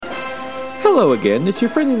Hello again, it's your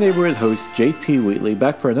friendly neighborhood host, JT Wheatley,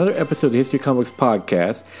 back for another episode of the History Comics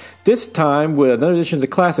Podcast, this time with another edition of the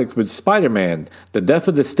classics with Spider-Man, The Death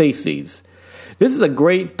of the Stacys. This is a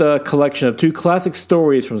great collection of two classic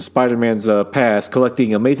stories from Spider-Man's past,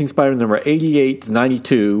 collecting Amazing Spider-Man number 88 to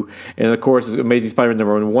 92, and of course Amazing Spider-Man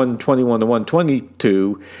number 121 to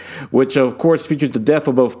 122, which of course features the death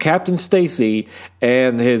of both Captain Stacy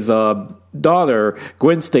and his daughter,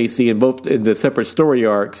 Gwen Stacy, in the separate story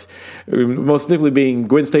arcs. Most significantly being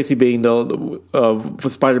Gwen Stacy being the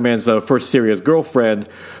Spider-Man's first serious girlfriend,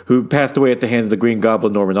 who passed away at the hands of the Green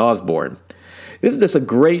Goblin Norman Osborn. This is just a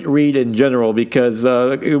great read in general because,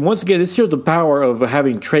 once again, this shows the power of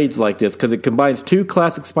having trades like this because it combines two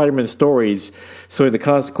classic Spider-Man stories, showing the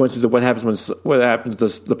consequences of what happens to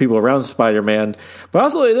the people around Spider-Man. But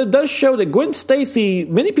also, it does show that Gwen Stacy,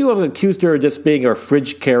 many people have accused her of just being a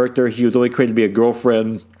fridge character. She was only created to be a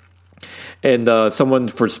girlfriend and someone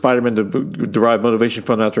for Spider-Man to derive motivation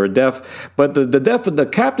from after her death. But the death of the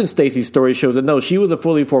Captain Stacy story shows that, no, she was a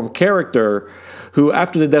fully formed character who,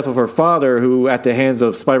 after the death of her father, who at the hands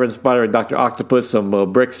of Spider-Man, Spider, and Dr. Octopus,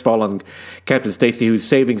 some bricks fall on Captain Stacy, who's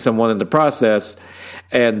saving someone in the process.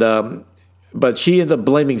 And but she ends up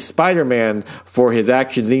blaming Spider-Man for his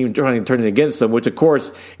actions and even trying to turn it against him, which, of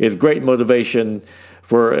course, is great motivation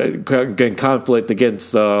for conflict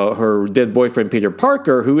against her dead boyfriend Peter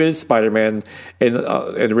Parker, who is Spider-Man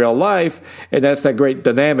in real life, and that's that great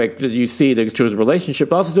dynamic that you see that shows a relationship.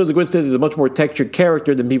 But also shows that Gwen Stacy is a much more textured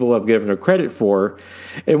character than people have given her credit for,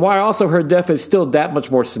 and why also her death is still that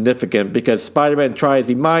much more significant because Spider-Man, try as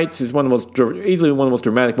he might, is easily one of the most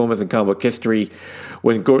dramatic moments in comic book history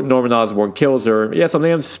when Norman Osborn kills her. Yes,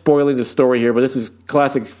 I'm spoiling the story here, but this is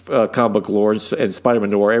classic comic book lore and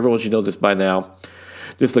Spider-Man lore. Everyone should know this by now.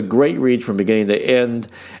 Just a great read from beginning to end,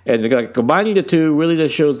 and combining the two really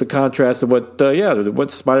just shows the contrast of what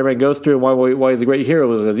Spider-Man goes through and why he's a great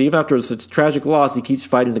hero. Because even after such tragic loss, he keeps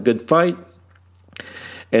fighting the good fight,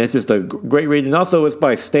 and it's just a great read. And also, it's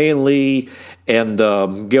by Stan Lee and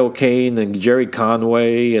Gil Kane and Jerry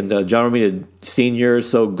Conway and John Romita Sr.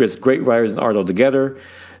 So it's great writers and art all together.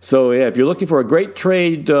 So, yeah, if you're looking for a great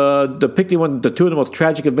trade depicting the two of the most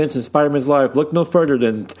tragic events in Spider-Man's life, look no further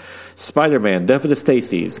than Spider-Man, Death of the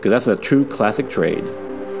Stacys, because that's a true classic trade.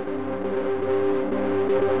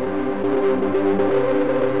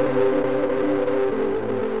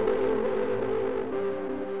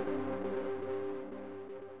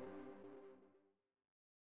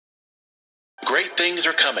 Great things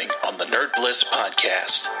are coming on the Nerd Bliss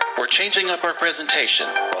podcast. We're changing up our presentation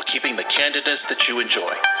while keeping the candidness that you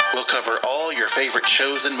enjoy. We'll cover all your favorite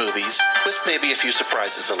shows and movies with maybe a few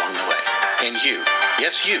surprises along the way. And you,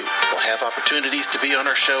 yes you, will have opportunities to be on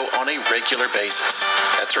our show on a regular basis.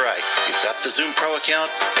 That's right, you've got the Zoom Pro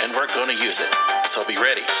account and we're going to use it. So be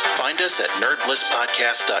ready. Find us at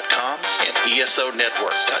nerdblisspodcast.com and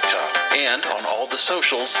esonetwork.com and on all the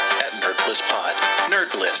socials at NerdBlissPod.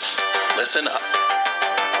 Nerd Bliss. Listen up.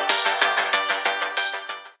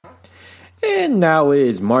 And now it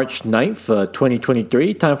is March 9th,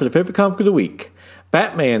 2023, time for the favorite comic of the week.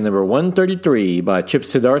 Batman number 133 by Chip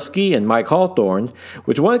Zdarsky and Mike Hawthorne,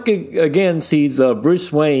 which once again sees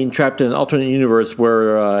Bruce Wayne trapped in an alternate universe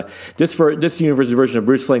where this universe's version of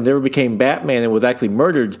Bruce Wayne never became Batman and was actually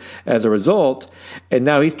murdered as a result. And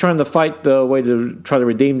now he's trying to fight the way to try to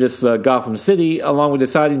redeem this Gotham City, along with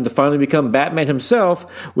deciding to finally become Batman himself,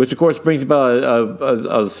 which of course brings about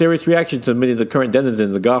a serious reaction to many of the current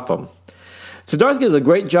denizens of Gotham. Zdarsky does a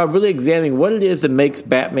great job really examining what it is that makes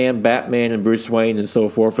Batman, and Bruce Wayne, and so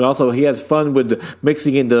forth. And also, he has fun with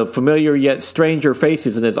mixing in the familiar yet stranger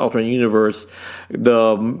faces in this alternate universe.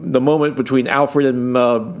 The moment between Alfred and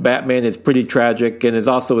Batman is pretty tragic, and it's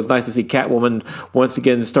nice to see Catwoman once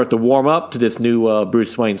again start to warm up to this new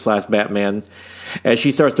Bruce Wayne / Batman, as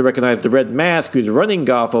she starts to recognize the Red Mask, who's running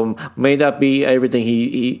Gotham, may not be everything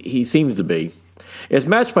he seems to be. It's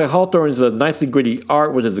matched by Hawthorne's nicely gritty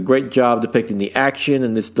art, which does a great job depicting the action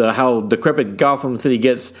and how decrepit Gotham City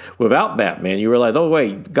gets without Batman. You realize, oh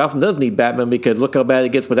wait, Gotham does need Batman because look how bad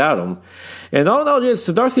it gets without him. And all in all,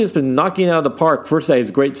 Zdarsky has been knocking it out of the park. First,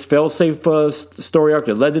 his great fail-safe story arc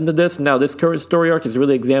that led into this. Now, this current story arc is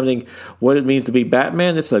really examining what it means to be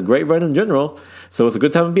Batman. It's a great run in general, so it's a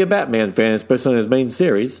good time to be a Batman fan, especially in his main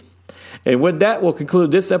series. And with that, we'll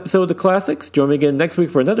conclude this episode of The Classics. Join me again next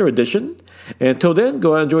week for another edition. And until then,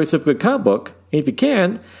 go out and enjoy yourself a good comic book. And if you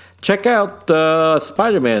can, check out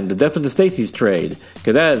Spider-Man, The Death of the Stacys trade,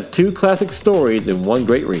 because that has two classic stories in one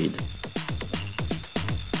great read.